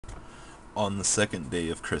On the second day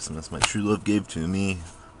of Christmas, my true love gave to me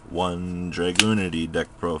one Dragunity deck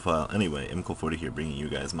profile. Anyway, Imco40 here, bringing you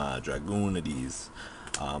guys my Dragunities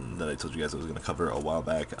that I told you guys I was going to cover a while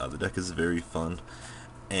back. The deck is very fun,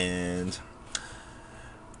 and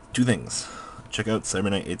two things. Check out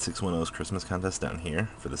CyberKnight8610's Christmas contest down here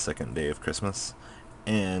for the second day of Christmas,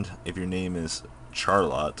 and if your name is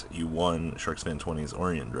Charlot, you won Sharx 20's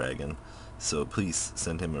Orient Dragon, so please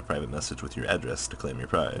send him a private message with your address to claim your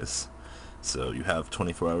prize. So you have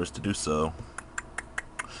 24 hours to do so.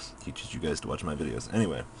 Teaches you guys to watch my videos.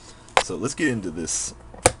 Anyway, so let's get into this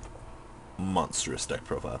monstrous deck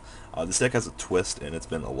profile. This deck has a twist, and it's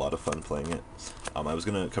been a lot of fun playing it. I was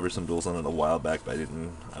going to cover some duels on it a while back, but I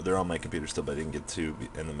didn't. They're on my computer still, but I didn't get to,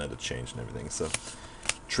 and the meta changed and everything. So,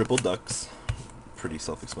 triple Ducks, pretty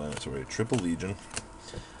self-explanatory. Triple Legion.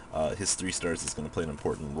 His 3 stars is going to play an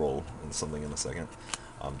important role in something in a second.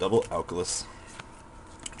 Double Alkylus.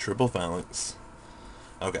 Triple Phalanx.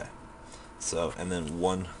 Okay. So, and then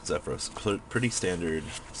 1 Zephyros. Pretty standard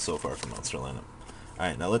so far for monster lineup.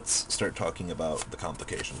 Alright, now let's start talking about the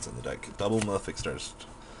complications in the deck. Double Malefic Stardust.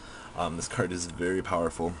 This card is very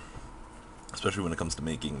powerful, especially when it comes to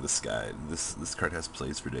making the sky. This card has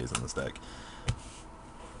plays for days in this deck.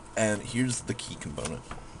 And here's the key component.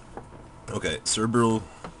 Okay, Cerberus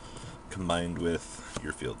combined with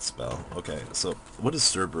your field spell. Okay, so what is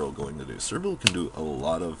Cerberus going to do? Cerberus can do a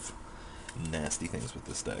lot of nasty things with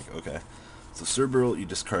this deck. Okay, so Cerberus, you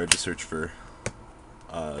discard to search for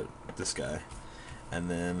this guy,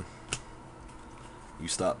 and then you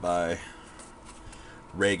stop by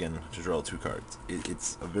Reagan to draw 2 cards.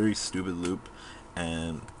 It's a very stupid loop,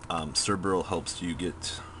 and Cerberus helps you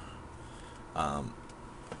get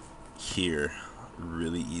here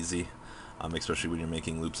really easy. Especially when you're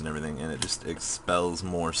making loops and everything, and it just expels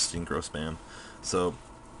more synchro spam. So,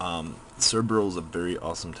 Cerberus is a very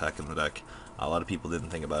awesome tech in the deck. A lot of people didn't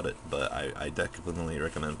think about it, but I definitely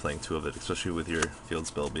recommend playing 2 of it, especially with your field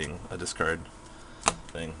spell being a discard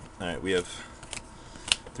thing. Alright, we have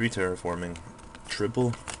 3 terraforming,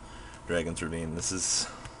 triple Dragon's Ravine. This is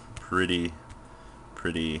pretty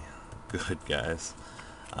good, guys.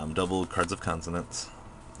 Double Cards of Consonance.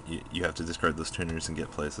 You have to discard those tuners and get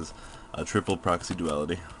places. Triple Proxy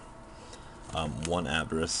Duality. 1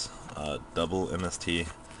 Avarice. Double MST.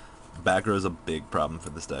 Back row is a big problem for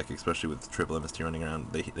this deck, especially with triple MST running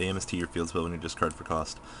around. They MST your field spell when you discard for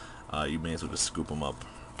cost. You may as well just scoop them up.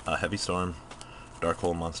 Heavy Storm, Dark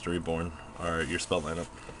Hole, Monster Reborn are your spell lineup.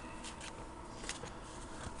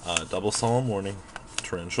 Double Solemn Warning,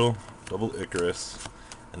 Torrential, double Icarus,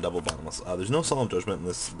 and double Bottomless. There's no Solemn Judgment in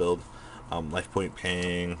this build. Life point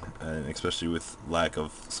paying, and especially with lack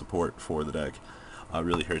of support for the deck,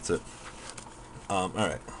 really hurts it.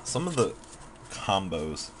 Alright, some of the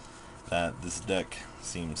combos that this deck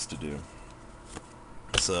seems to do.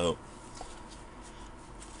 So,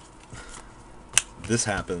 this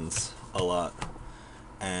happens a lot,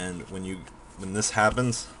 and when this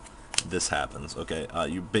happens, okay?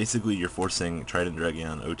 You're forcing Trident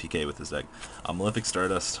Dragon OTK with this deck. Malefic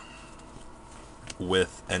Stardust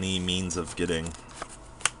with any means of getting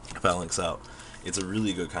Phalanx out. It's a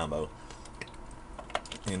really good combo,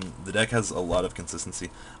 and the deck has a lot of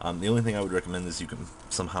consistency. The only thing I would recommend is you can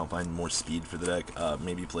somehow find more speed for the deck.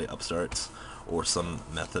 Maybe play upstarts or some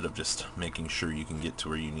method of just making sure you can get to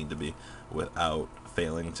where you need to be without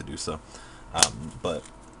failing to do so. But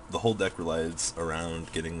the whole deck relies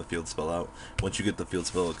around getting the field spell out. Once you get the field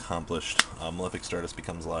spell accomplished, Malefic Stardust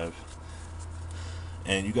becomes live.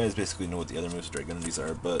 And you guys basically know what the other moves of Dragunities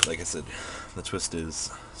are, but like I said, the twist is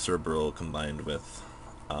Cerberus combined with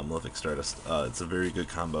Malefic Stardust. It's a very good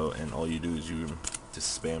combo, and all you do is you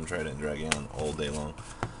just spam Trident Dragon all day long.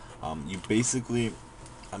 You basically,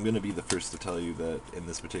 I'm going to be the first to tell you that in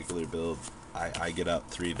this particular build, I get out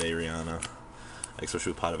 3 Variana,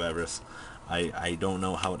 especially with Pot of Avarice. I don't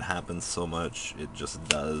know how it happens so much, it just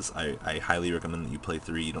does. I highly recommend that you play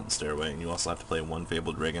 3, you don't stare away, and you also have to play 1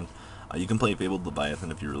 Fabled Reagan. You can play Fabled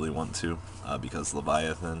Leviathan if you really want to, because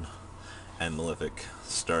Leviathan and Malefic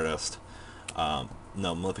Stardust,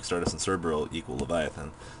 Malefic Stardust and Cerberus equal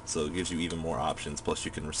Leviathan, so it gives you even more options, plus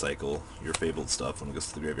you can recycle your Fabled stuff when it goes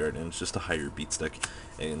to the graveyard, and it's just a higher beat stick,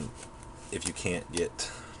 and if you can't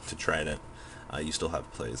get to Trident, you still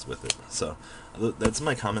have plays with it. So that's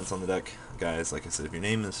my comments on the deck, guys. Like I said, if your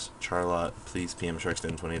name is Charlot, please PM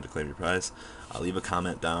Sharx20 to claim your prize. Leave a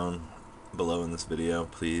comment down below in this video,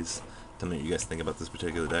 please. Tell me what you guys think about this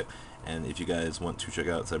particular deck, and if you guys want to check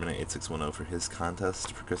out CyberKnight8610 for his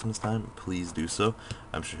contest for Christmas time, please do so.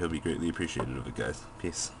 I'm sure he'll be greatly appreciative of it, guys.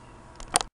 Peace.